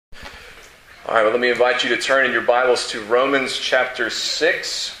All right, well, let me invite you to turn in your Bibles to Romans chapter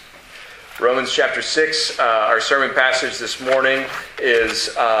 6. Romans chapter 6, our sermon passage this morning is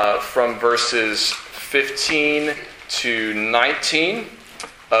from verses 15 to 19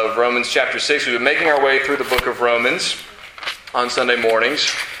 of Romans chapter 6. We've been making our way through the book of Romans on Sunday mornings,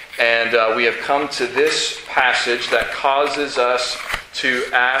 and we have come to this passage that causes us to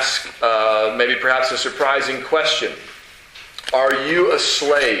ask maybe perhaps a surprising question. Are you a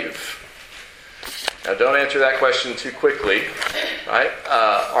slave? Now, don't answer that question too quickly, right?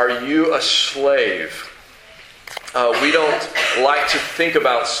 Are you a slave? We don't like to think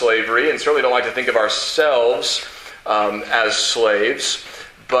about slavery, and certainly don't like to think of ourselves as slaves,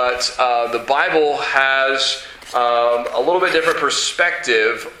 but the Bible has a little bit different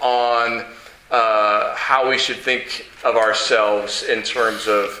perspective on how we should think of ourselves in terms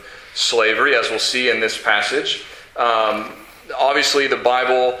of slavery, as we'll see in this passage. Obviously, the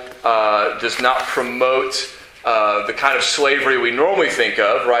Bible does not promote the kind of slavery we normally think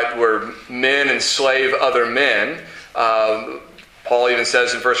of, right, where men enslave other men. Paul even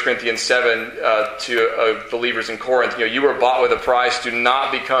says in 1 Corinthians 7 to believers in Corinth, you were bought with a price, do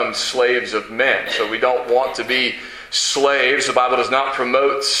not become slaves of men. So we don't want to be slaves. The Bible does not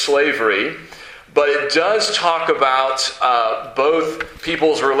promote slavery. But it does talk about both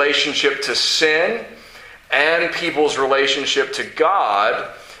people's relationship to sin and people's relationship to God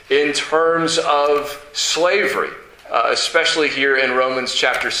in terms of slavery, especially here in Romans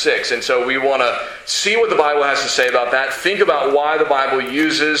chapter 6. And so we want to see what the Bible has to say about that, think about why the Bible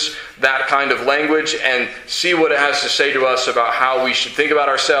uses that kind of language, and see what it has to say to us about how we should think about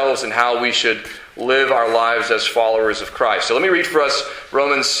ourselves and how we should live our lives as followers of Christ. So let me read for us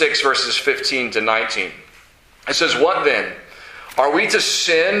Romans 6, verses 15 to 19. It says, "What then? Are we to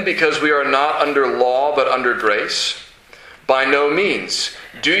sin because we are not under law but under grace? By no means.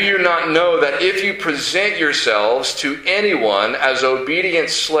 Do you not know that if you present yourselves to anyone as obedient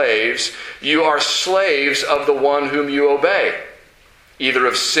slaves, you are slaves of the one whom you obey, either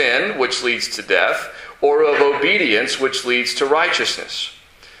of sin, which leads to death, or of obedience, which leads to righteousness?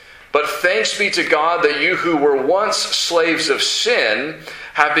 But thanks be to God that you who were once slaves of sin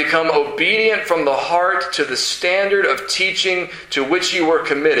have become obedient from the heart to the standard of teaching to which you were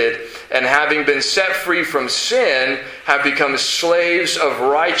committed, and having been set free from sin, have become slaves of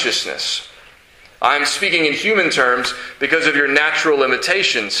righteousness. I am speaking in human terms because of your natural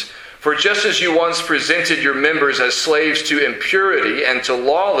limitations. For just as you once presented your members as slaves to impurity and to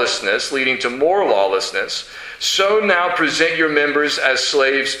lawlessness, leading to more lawlessness, so now present your members as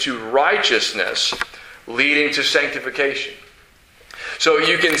slaves to righteousness, leading to sanctification." So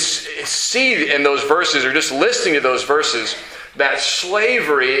you can see in those verses, or just listening to those verses, that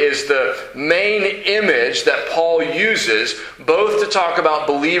slavery is the main image that Paul uses both to talk about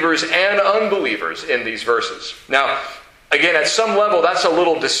believers and unbelievers in these verses. Now, again, at some level, that's a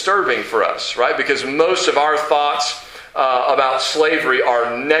little disturbing for us, right? Because most of our thoughts about slavery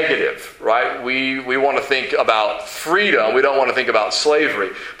are negative, right? We want to think about freedom. We don't want to think about slavery.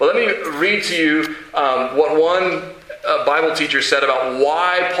 But let me read to you what one Bible teacher said about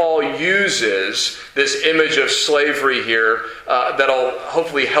why Paul uses this image of slavery here that'll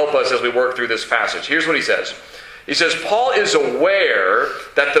hopefully help us as we work through this passage. Here's what he says. He says, Paul is aware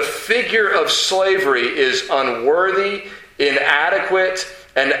that the figure of slavery is unworthy, inadequate,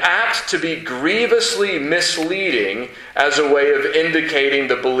 and apt to be grievously misleading as a way of indicating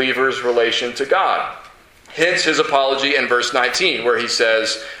the believer's relation to God. Hence his apology in verse 19, where he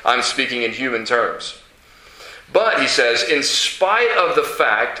says, I'm speaking in human terms. But, he says, in spite of the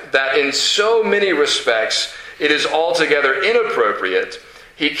fact that in so many respects it is altogether inappropriate,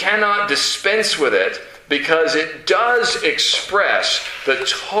 he cannot dispense with it because it does express the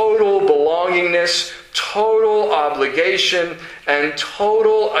total belongingness, total obligation, and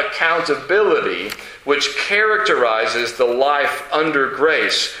total accountability which characterizes the life under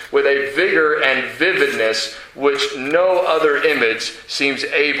grace with a vigor and vividness which no other image seems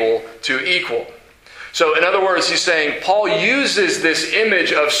able to equal. So, in other words, he's saying Paul uses this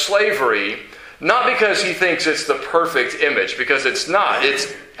image of slavery not because he thinks it's the perfect image, because it's not.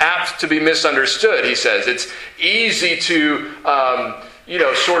 It's apt to be misunderstood, he says. It's easy to,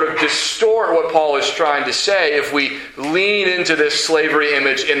 sort of distort what Paul is trying to say if we lean into this slavery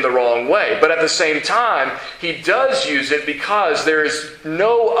image in the wrong way. But at the same time, he does use it because there is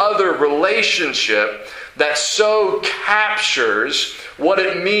no other relationship that so captures what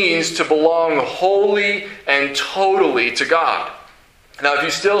it means to belong wholly and totally to God. Now, if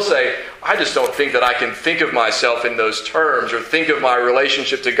you still say, I just don't think that I can think of myself in those terms or think of my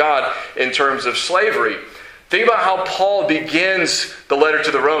relationship to God in terms of slavery, Think about how Paul begins the letter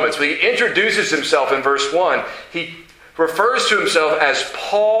to the Romans. When he introduces himself in verse 1, he refers to himself as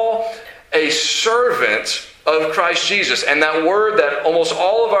Paul, a servant of Christ Jesus. And that word that almost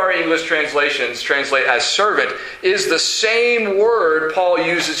all of our English translations translate as servant is the same word Paul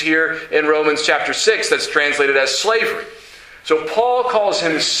uses here in Romans chapter 6 that's translated as slavery. So Paul calls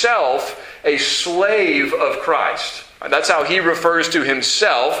himself a slave of Christ. That's how he refers to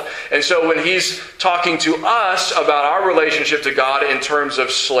himself. And so when he's talking to us about our relationship to God in terms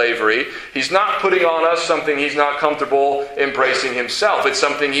of slavery, he's not putting on us something he's not comfortable embracing himself. It's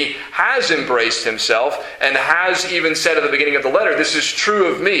something he has embraced himself and has even said at the beginning of the letter, this is true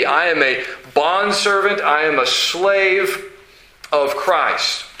of me. I am a bondservant. I am a slave of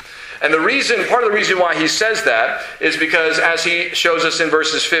Christ. And part of the reason why he says that is because as he shows us in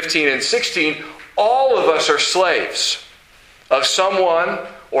verses 15 and 16, all of us are slaves of someone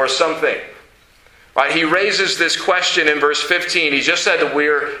or something. Right? He raises this question in verse 15. He just said that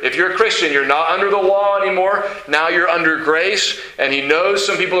if you're a Christian, you're not under the law anymore. Now you're under grace. And he knows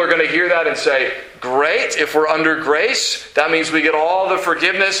some people are going to hear that and say, great, if we're under grace, that means we get all the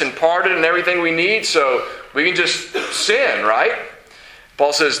forgiveness and pardon and everything we need, so we can just sin, right?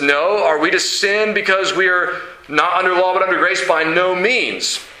 Paul says, no. Are we to sin because we are not under law but under grace? By no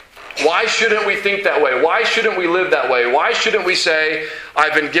means. Why shouldn't we think that way? Why shouldn't we live that way? Why shouldn't we say,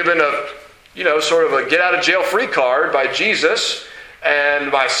 I've been given sort of a get out of jail free card by Jesus,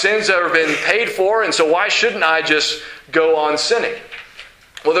 and my sins have been paid for, and so why shouldn't I just go on sinning?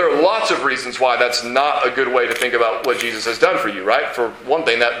 Well, there are lots of reasons why that's not a good way to think about what Jesus has done for you, right? For one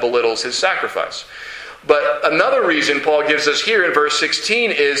thing, that belittles his sacrifice. But another reason Paul gives us here in verse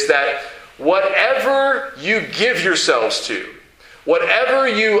 16 is that whatever you give yourselves to, whatever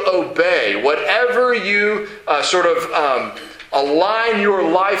you obey, whatever you align your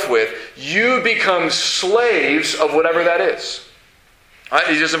life with, you become slaves of whatever that is. Right?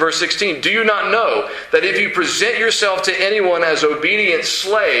 He says in verse 16, do you not know that if you present yourself to anyone as obedient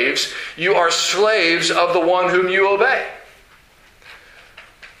slaves, you are slaves of the one whom you obey?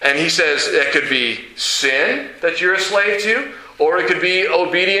 And he says it could be sin that you're a slave to, or it could be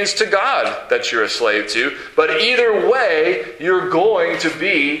obedience to God that you're a slave to. But either way, you're going to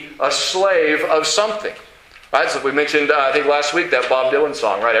be a slave of something. Right? So we mentioned, I think last week, that Bob Dylan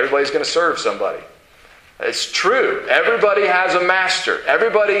song, right? Everybody's going to serve somebody. It's true. Everybody has a master.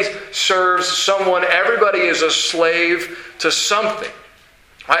 Everybody serves someone. Everybody is a slave to something.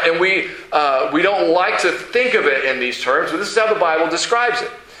 Right? And we don't like to think of it in these terms, but this is how the Bible describes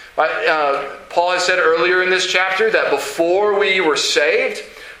it. Right? Paul has said earlier in this chapter that before we were saved,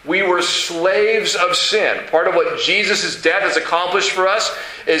 we were slaves of sin. Part of what Jesus' death has accomplished for us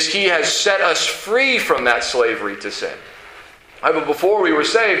is he has set us free from that slavery to sin. Right? But before we were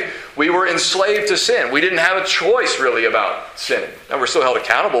saved, we were enslaved to sin. We didn't have a choice really about sinning. Now we're still held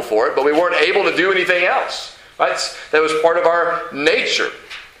accountable for it, but we weren't able to do anything else. Right? That was part of our nature.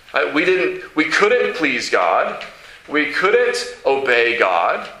 Right? We couldn't please God. We couldn't obey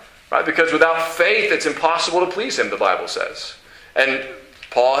God. Right? Because without faith, it's impossible to please him, the Bible says. And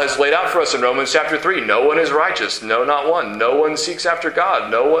Paul has laid out for us in Romans chapter 3, no one is righteous, no, not one. No one seeks after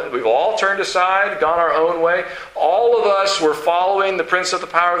God. We've all turned aside, gone our own way. All of us were following the prince of the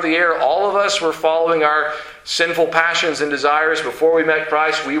power of the air. All of us were following our sinful passions and desires. Before we met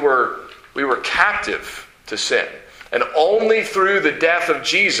Christ, we were captive to sin. And only through the death of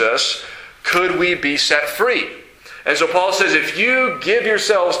Jesus could we be set free. And so Paul says, if you give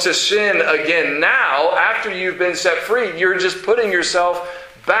yourselves to sin again now, after you've been set free, you're just putting yourself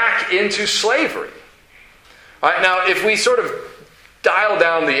back into slavery. Right? Now, if we sort of dial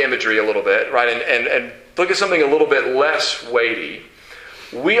down the imagery a little bit, right, and look at something a little bit less weighty,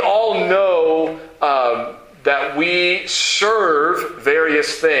 we all know that we serve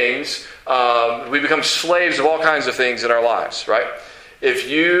various things. We become slaves of all kinds of things in our lives, right? If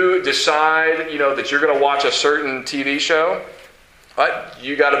you decide, that you're going to watch a certain TV show, right,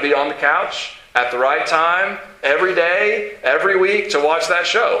 you got to be on the couch at the right time every day, every week to watch that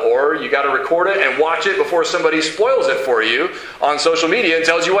show. Or you got to record it and watch it before somebody spoils it for you on social media and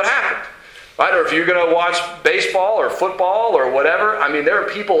tells you what happened. Right? Or if you're going to watch baseball or football or whatever, there are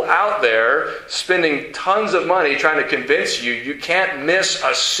people out there spending tons of money trying to convince you can't miss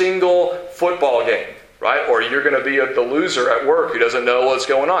a single football game. Right? Or you're going to be the loser at work who doesn't know what's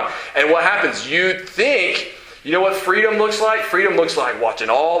going on. And what happens? You think, you know what freedom looks like? Freedom looks like watching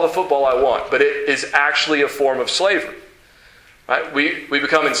all the football I want. But it is actually a form of slavery. Right? We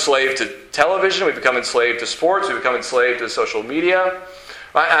become enslaved to television. We become enslaved to sports. We become enslaved to social media.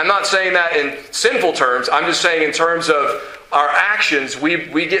 Right? I'm not saying that in sinful terms. I'm just saying in terms of our actions,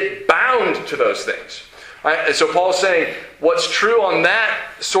 we get bound to those things. Right? And so Paul's saying what's true on that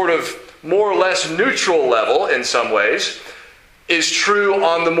sort of more or less neutral level in some ways is true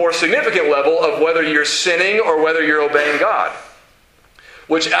on the more significant level of whether you're sinning or whether you're obeying God.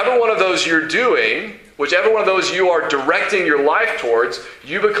 Whichever one of those you're doing, whichever one of those you are directing your life towards,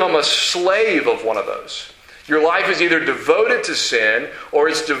 you become a slave of one of those. Your life is either devoted to sin or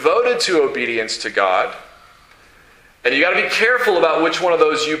it's devoted to obedience to God. And you got to be careful about which one of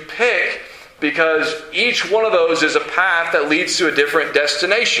those you pick, because each one of those is a path that leads to a different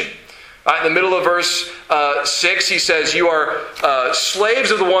destination. In the middle of verse 6, he says, you are slaves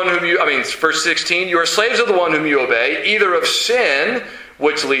of the one whom you, verse 16, you are slaves of the one whom you obey, either of sin,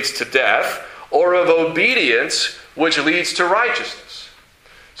 which leads to death, or of obedience, which leads to righteousness.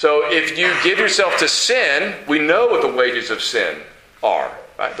 So if you give yourself to sin, we know what the wages of sin are.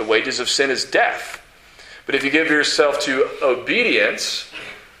 Right? The wages of sin is death. But if you give yourself to obedience,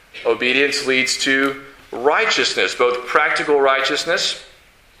 obedience leads to righteousness, both practical righteousness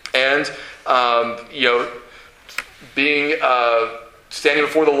and being standing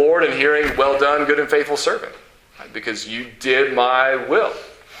before the Lord and hearing, "Well done, good and faithful servant," right? Because you did my will.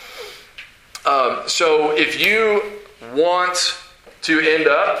 So if you want to end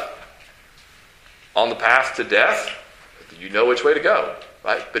up on the path to death, you know which way to go,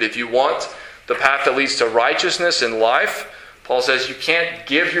 right? But if you want the path that leads to righteousness in life, Paul says you can't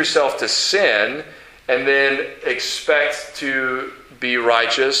give yourself to sin and then expect to be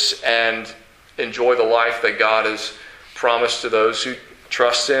righteous and enjoy the life that God has promised to those who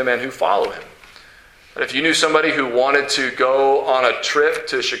trust Him and who follow Him. But if you knew somebody who wanted to go on a trip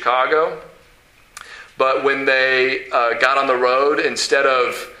to Chicago, but when they got on the road, instead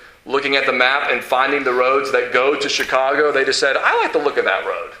of looking at the map and finding the roads that go to Chicago, they just said, "I like the look of that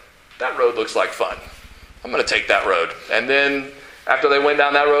road. That road looks like fun. I'm going to take that road." And then after they went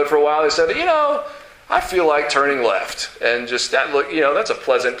down that road for a while, they said, "I feel like turning left." And just that look, that's a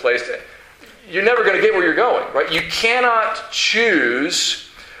pleasant place. You're never going to get where you're going, right? You cannot choose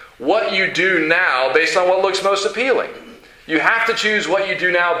what you do now based on what looks most appealing. You have to choose what you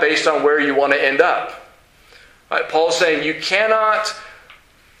do now based on where you want to end up. Right? Paul's saying you cannot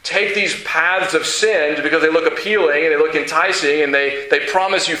take these paths of sin because they look appealing and they look enticing and they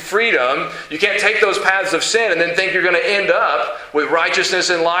promise you freedom. You can't take those paths of sin and then think you're going to end up with righteousness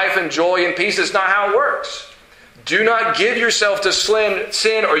and life and joy and peace. It's not how it works. Do not give yourself to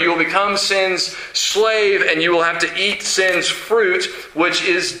sin, or you will become sin's slave and you will have to eat sin's fruit, which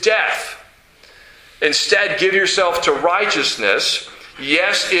is death. Instead, give yourself to righteousness.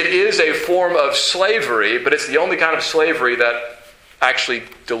 Yes, it is a form of slavery, but it's the only kind of slavery that actually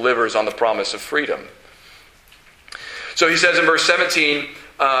delivers on the promise of freedom. So he says in verse 17,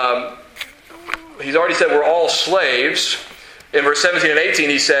 he's already said we're all slaves. In verse 17 and 18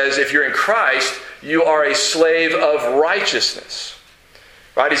 he says, if you're in Christ, you are a slave of righteousness.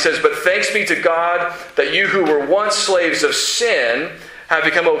 Right? He says, but thanks be to God that you who were once slaves of sin have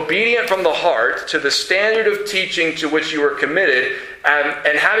become obedient from the heart to the standard of teaching to which you were committed,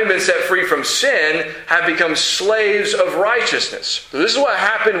 and having been set free from sin, have become slaves of righteousness. So this is what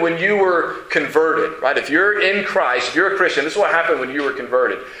happened when you were converted, right? If you're in Christ, if you're a Christian, this is what happened when you were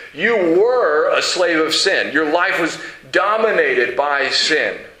converted. You were a slave of sin. Your life was dominated by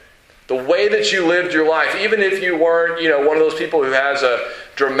sin. The way that you lived your life, even if you weren't, one of those people who has a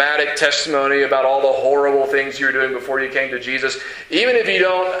dramatic testimony about all the horrible things you were doing before you came to Jesus, even if you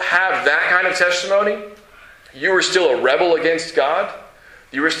don't have that kind of testimony, you were still a rebel against God.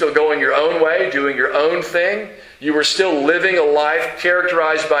 You were still going your own way, doing your own thing. You were still living a life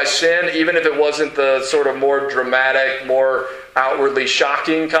characterized by sin, even if it wasn't the sort of more dramatic, more outwardly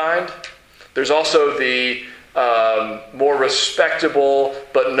shocking kind. There's also the more respectable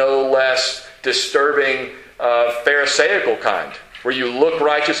but no less disturbing Pharisaical kind, where you look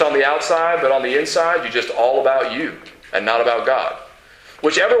righteous on the outside, but on the inside you're just all about you and not about God.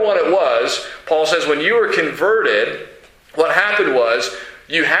 Whichever one it was, Paul says when you were converted, what happened was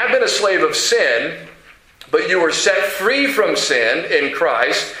you had been a slave of sin, but you were set free from sin in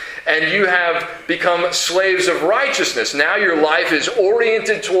Christ, and you have become slaves of righteousness. Now your life is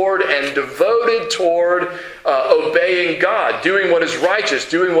oriented toward and devoted toward obeying God, doing what is righteous,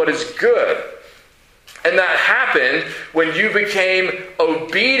 doing what is good. And that happened when you became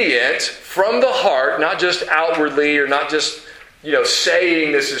obedient from the heart, not just outwardly or not just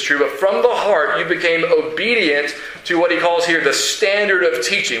saying this is true, but from the heart you became obedient to what he calls here the standard of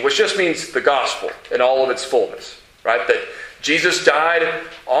teaching, which just means the gospel in all of its fullness, right? That Jesus died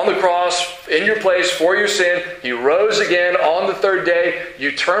on the cross in your place for your sin. He rose again on the third day.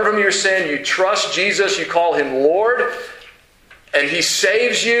 You turn from your sin. You trust Jesus. You call him Lord. And he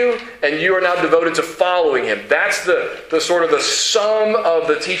saves you, and you are now devoted to following him. That's the sort of the sum of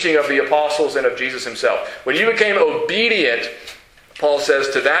the teaching of the apostles and of Jesus himself. When you became obedient, Paul says,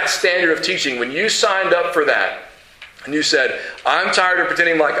 to that standard of teaching, when you signed up for that, and you said, I'm tired of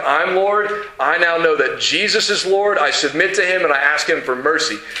pretending like I'm Lord. I now know that Jesus is Lord. I submit to him and I ask him for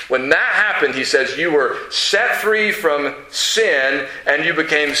mercy. When that happened, he says, you were set free from sin and you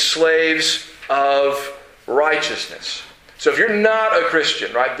became slaves of righteousness. So if you're not a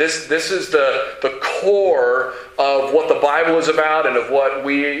Christian, right, this is the core of what the Bible is about and of what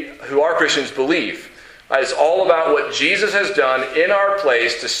we who are Christians believe. Right? It's all about what Jesus has done in our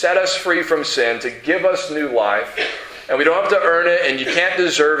place to set us free from sin, to give us new life. And we don't have to earn it, and you can't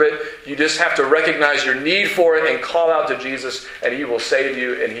deserve it. You just have to recognize your need for it and call out to Jesus, and he will save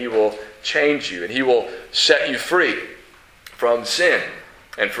you, and he will change you, and he will set you free from sin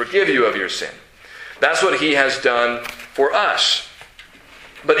and forgive you of your sin. That's what he has done for us.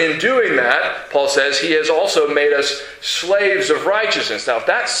 But in doing that, Paul says, he has also made us slaves of righteousness. Now, if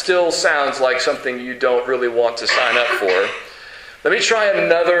that still sounds like something you don't really want to sign up for, let me try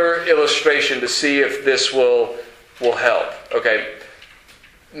another illustration to see if this will help. Okay,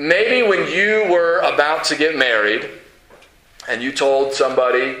 maybe when you were about to get married and you told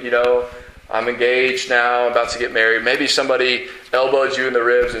somebody, I'm engaged now, I'm about to get married. Maybe somebody elbowed you in the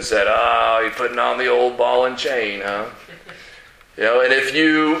ribs and said, you're putting on the old ball and chain, huh? And if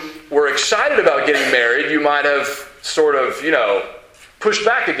you were excited about getting married, you might have sort of, pushed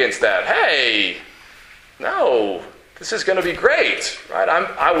back against that. Hey, no, this is going to be great, right?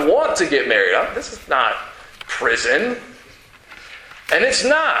 I want to get married. This is not prison. And it's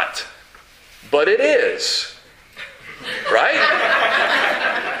not. But it is. Right?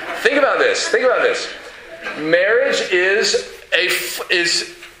 Think about this. Marriage is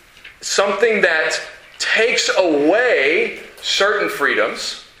something that takes away certain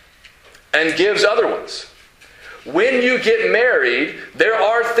freedoms and gives other ones. When you get married, there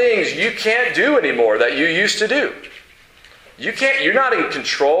are things you can't do anymore that you used to do. You're not in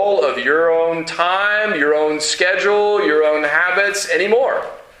control of your own time, your own schedule, your own habits anymore.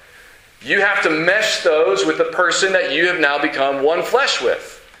 You have to mesh those with the person that you have now become one flesh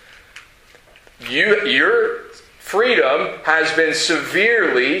with. Your freedom has been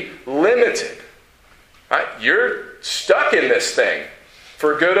severely limited. Right? You're stuck in this thing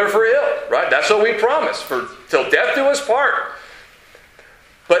for good or for ill. Right? That's what we promise. For till death do us part.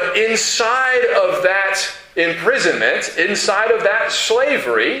 But inside of that imprisonment, inside of that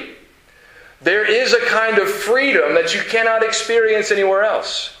slavery, there is a kind of freedom that you cannot experience anywhere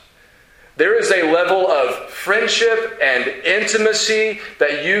else. There is a level of friendship and intimacy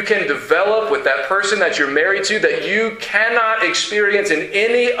that you can develop with that person that you're married to that you cannot experience in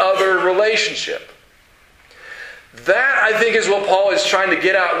any other relationship. That, I think, is what Paul is trying to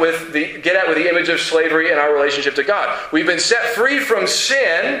get at with the image of slavery in our relationship to God. We've been set free from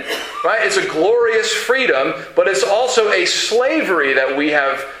sin, right? It's a glorious freedom, but it's also a slavery that we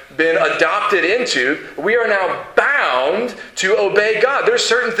have been adopted into. We are now bound to obey God. There's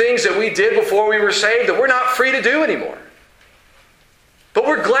certain things that we did before we were saved that we're not free to do anymore. But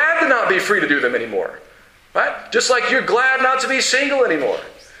we're glad to not be free to do them anymore, right? Just like you're glad not to be single anymore.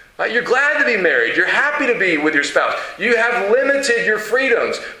 You're glad to be married. You're happy to be with your spouse. You have limited your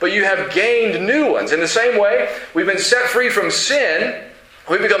freedoms, but you have gained new ones. In the same way, we've been set free from sin.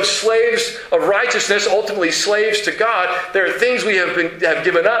 We become slaves of righteousness, ultimately slaves to God. There are things we have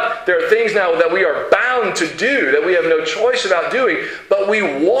given up. There are things now that we are bound to do, that we have no choice about doing, but we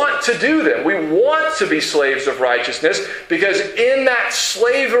want to do them. We want to be slaves of righteousness because in that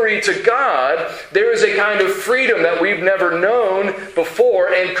slavery to God, there is a kind of freedom that we've never known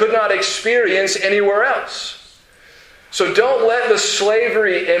before and could not experience anywhere else. So don't let the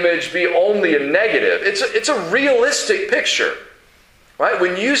slavery image be only a negative. It's a realistic picture. Right?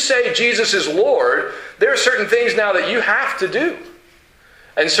 When you say Jesus is Lord, there are certain things now that you have to do.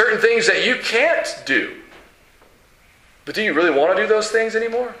 And certain things that you can't do. But do you really want to do those things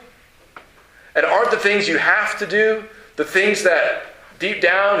anymore? And aren't the things you have to do the things that deep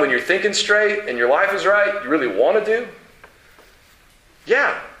down when you're thinking straight and your life is right, you really want to do?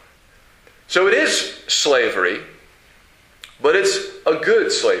 Yeah. So it is slavery, but it's a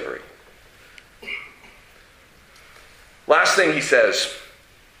good slavery. Last thing he says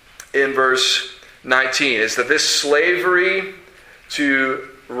in verse 19 is that this slavery to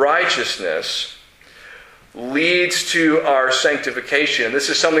righteousness leads to our sanctification. And this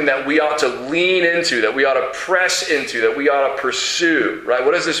is something that we ought to lean into, that we ought to press into, that we ought to pursue. Right?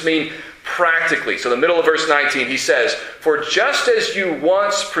 What does this mean, practically. So the middle of verse 19, he says, "For just as you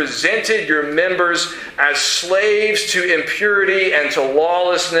once presented your members as slaves to impurity and to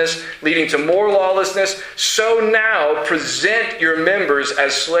lawlessness, leading to more lawlessness, so now present your members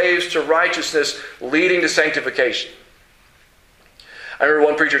as slaves to righteousness, leading to sanctification." I remember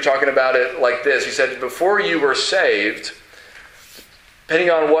one preacher talking about it like this. He said, before you were saved, depending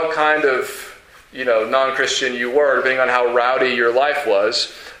on what kind of non-Christian you were, depending on how rowdy your life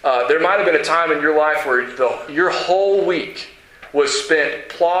was, there might have been a time in your life where your whole week was spent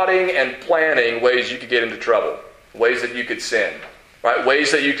plotting and planning ways you could get into trouble, ways that you could sin, right?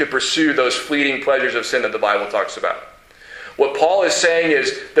 Ways that you could pursue those fleeting pleasures of sin that the Bible talks about. What Paul is saying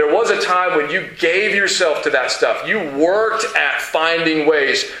is there was a time when you gave yourself to that stuff. You worked at finding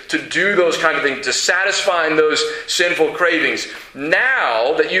ways to do those kind of things, to satisfying those sinful cravings.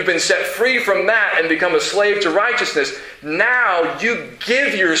 Now that you've been set free from that and become a slave to righteousness, now you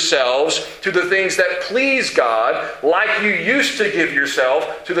give yourselves to the things that please God like you used to give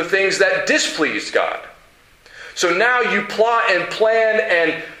yourself to the things that displeased God. So now you plot and plan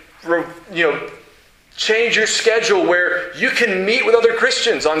and change your schedule where you can meet with other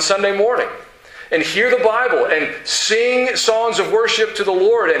Christians on Sunday morning and hear the Bible and sing songs of worship to the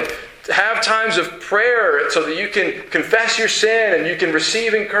Lord and have times of prayer so that you can confess your sin and you can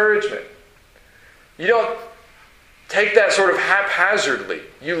receive encouragement. You don't take that sort of haphazardly.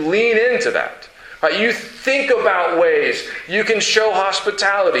 You lean into that. You think about ways you can show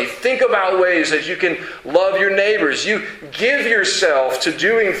hospitality. Think about ways that you can love your neighbors. You give yourself to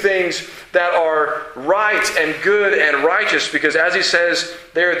doing things that are right and good and righteous, because as he says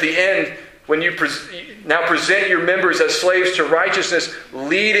there at the end, when you now present your members as slaves to righteousness,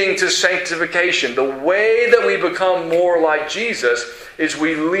 leading to sanctification. The way that we become more like Jesus is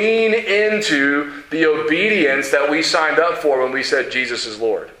we lean into the obedience that we signed up for when we said Jesus is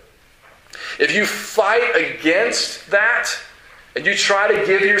Lord. If you fight against that and you try to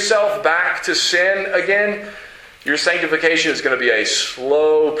give yourself back to sin again, your sanctification is going to be a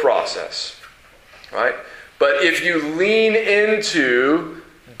slow process, right? But if you lean into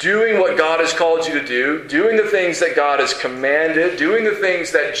doing what God has called you to do, doing the things that God has commanded, doing the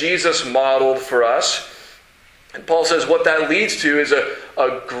things that Jesus modeled for us, and Paul says what that leads to is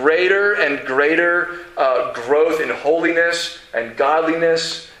a greater and greater growth in holiness and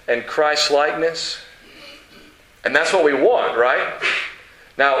godliness and Christ-likeness. And that's what we want, right?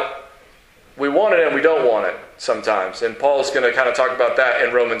 Now, we want it and we don't want it sometimes. And Paul's going to kind of talk about that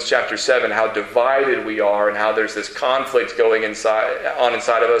in Romans chapter 7, how divided we are and how there's this conflict going inside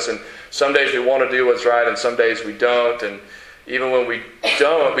of us. And some days we want to do what's right and some days we don't. And even when we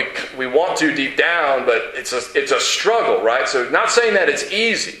don't, we want to deep down, but it's a struggle, right? So not saying that it's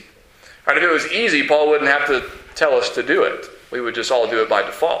easy. Right? If it was easy, Paul wouldn't have to tell us to do it. We would just all do it by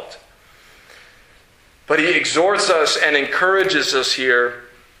default. But he exhorts us and encourages us here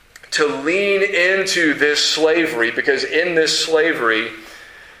to lean into this slavery, because in this slavery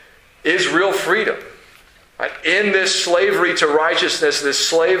is real freedom. Right? In this slavery to righteousness, this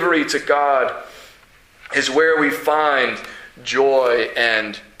slavery to God, is where we find joy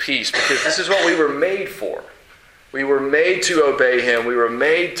and peace, because this is what we were made for. We were made to obey Him. We were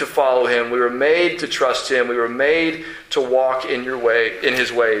made to follow Him. We were made to trust Him. We were made to walk in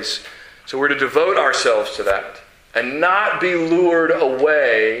His ways. So we're to devote ourselves to that and not be lured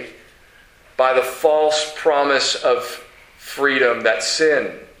away by the false promise of freedom that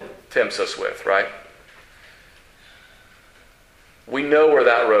sin tempts us with, right? We know where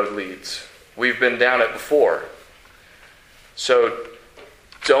that road leads. We've been down it before. So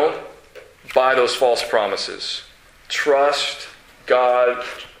don't buy those false promises. Trust God,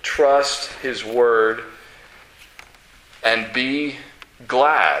 trust His Word, and be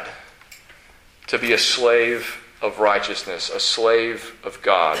glad to be a slave of righteousness, a slave of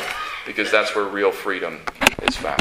God, because that's where real freedom is found.